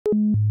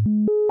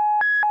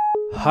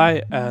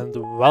Hi and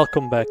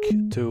welcome back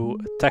to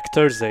Tech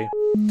Thursday.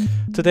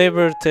 Today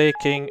we're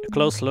taking a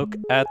close look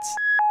at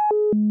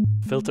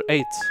Filter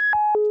 8,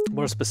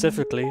 more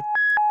specifically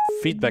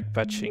feedback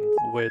patching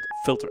with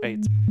Filter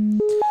 8.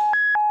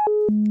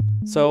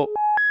 So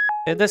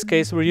in this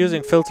case we're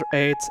using Filter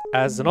 8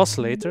 as an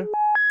oscillator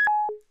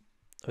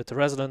with the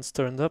resonance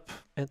turned up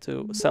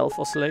into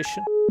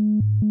self-oscillation,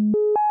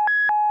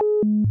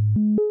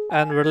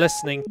 and we're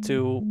listening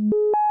to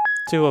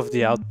two of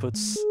the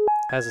outputs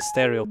as a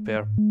stereo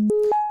pair.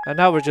 And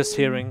now we're just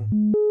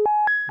hearing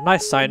a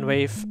nice sine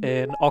wave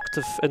in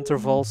octave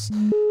intervals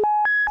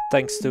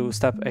thanks to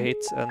step 8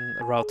 and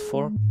route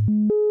 4.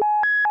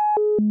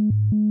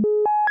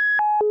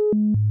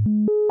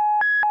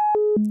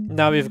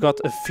 Now we've got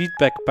a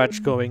feedback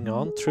patch going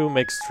on through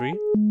mix 3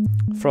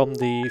 from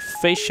the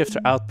phase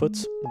shifter output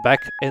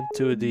back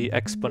into the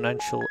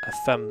exponential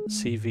FM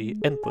CV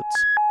inputs.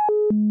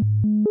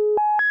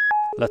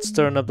 Let's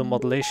turn up the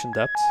modulation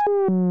depth.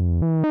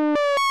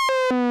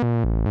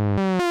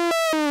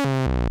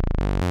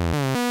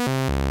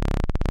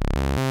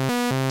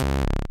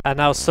 And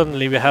now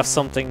suddenly we have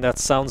something that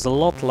sounds a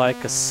lot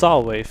like a saw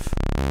wave,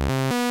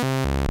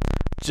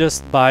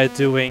 just by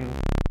doing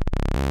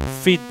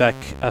feedback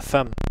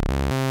FM.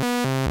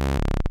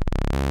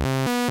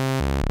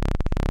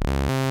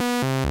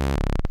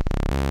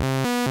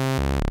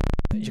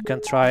 You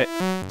can try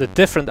the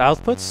different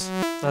outputs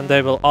and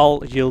they will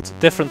all yield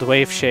different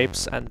wave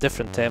shapes and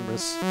different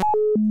timbres.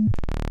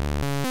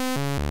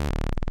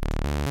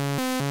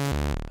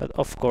 But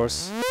of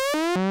course,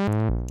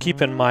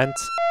 keep in mind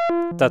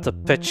that the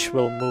pitch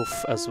will move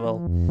as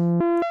well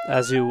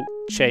as you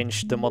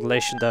change the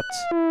modulation depth.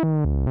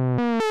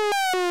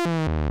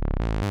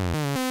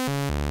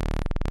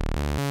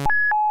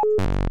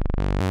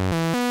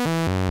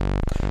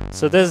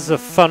 So this is a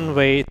fun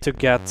way to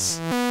get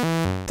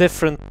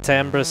different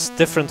timbres,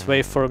 different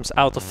waveforms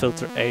out of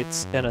Filter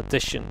 8 in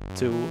addition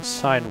to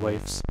sine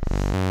waves.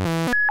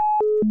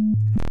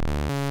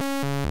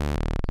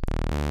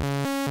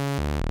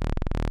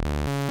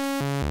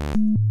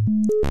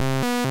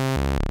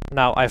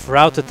 Now I've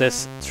routed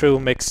this through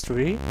mix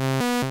 3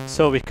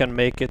 so we can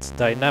make it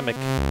dynamic.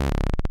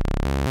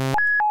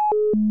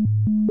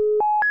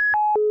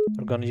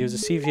 I'm gonna use a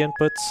CV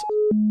input,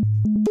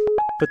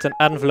 put an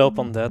envelope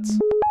on that.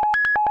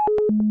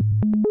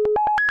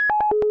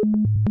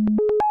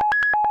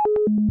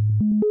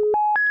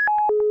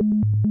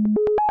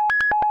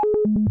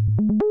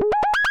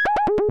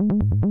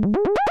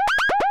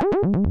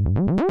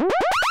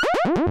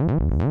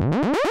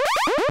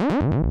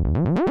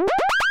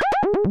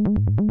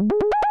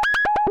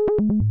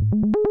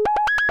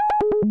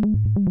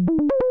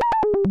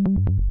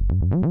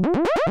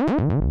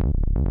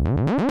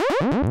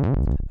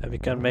 We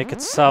can make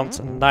it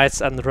sound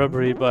nice and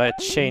rubbery by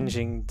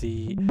changing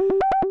the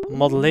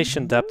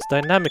modulation depth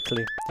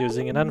dynamically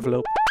using an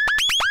envelope.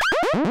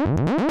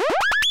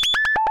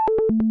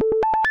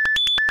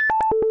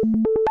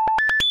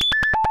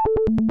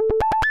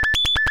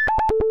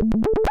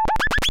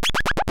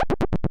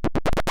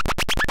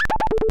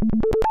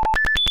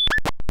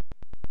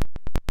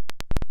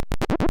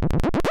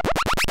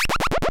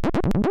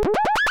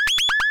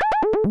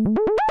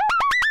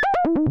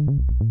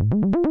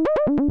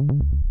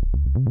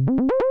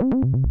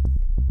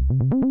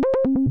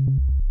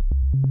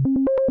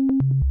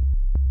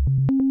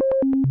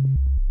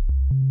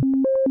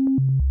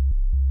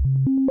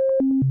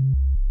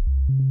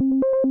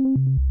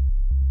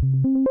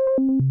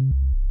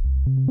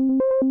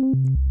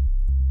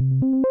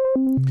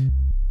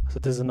 So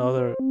this is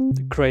another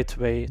great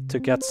way to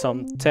get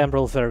some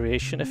timbral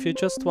variation if you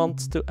just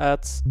want to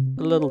add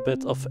a little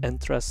bit of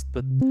interest,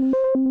 but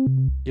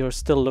you're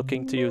still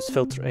looking to use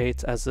Filter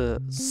 8 as a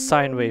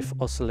sine wave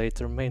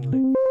oscillator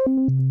mainly.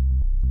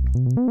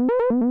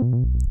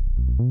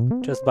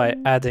 Just by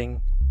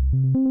adding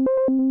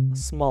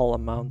small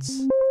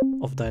amounts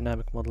of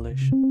dynamic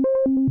modulation.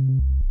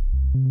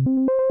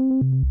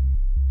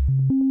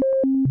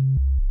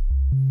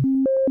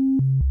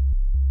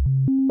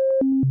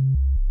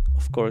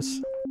 Of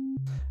course,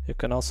 you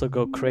can also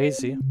go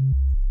crazy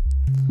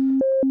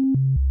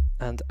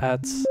and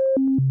add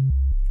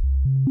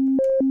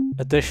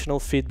additional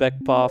feedback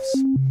paths.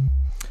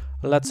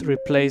 Let's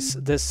replace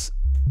this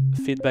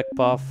feedback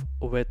path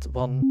with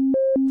one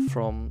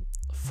from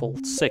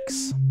fold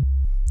 6.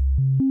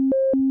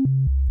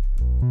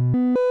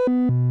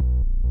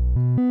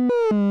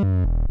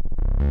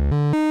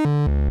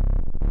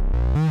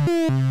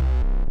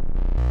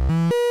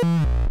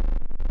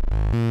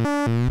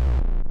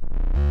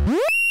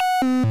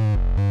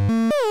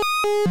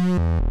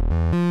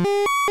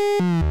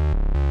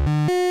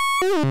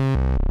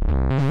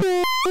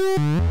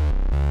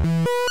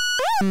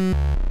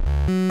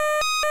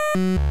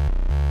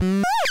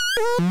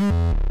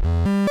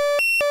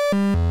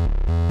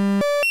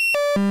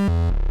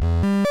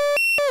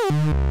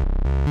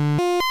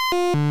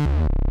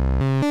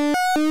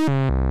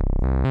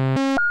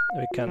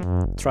 We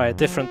can try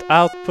different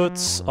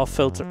outputs of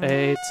Filter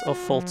 8, of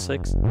fold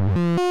 6.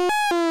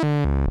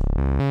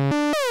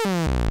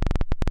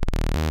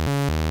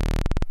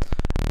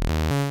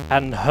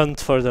 and hunt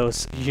for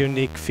those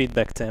unique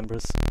feedback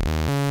timbres.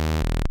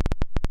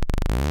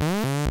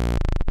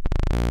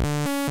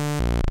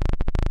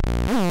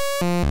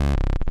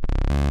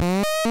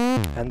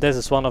 And this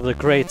is one of the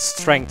great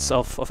strengths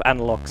of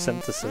analog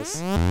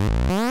synthesis.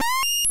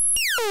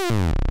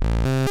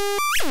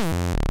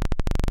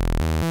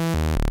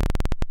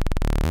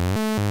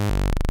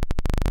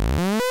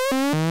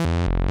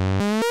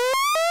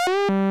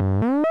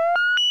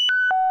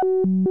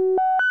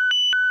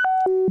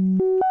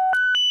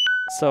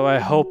 So I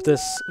hope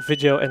this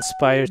video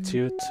inspired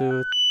you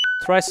to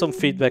try some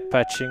feedback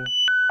patching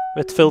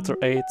with filter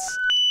aids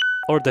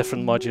or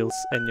different modules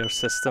in your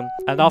system.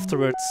 And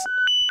afterwards,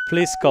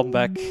 please come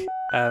back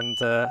and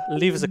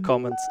leave us a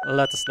comment and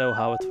let us know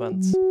how it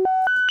went.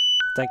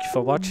 Thank you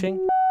for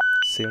watching.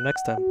 See you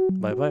next time.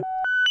 Bye bye.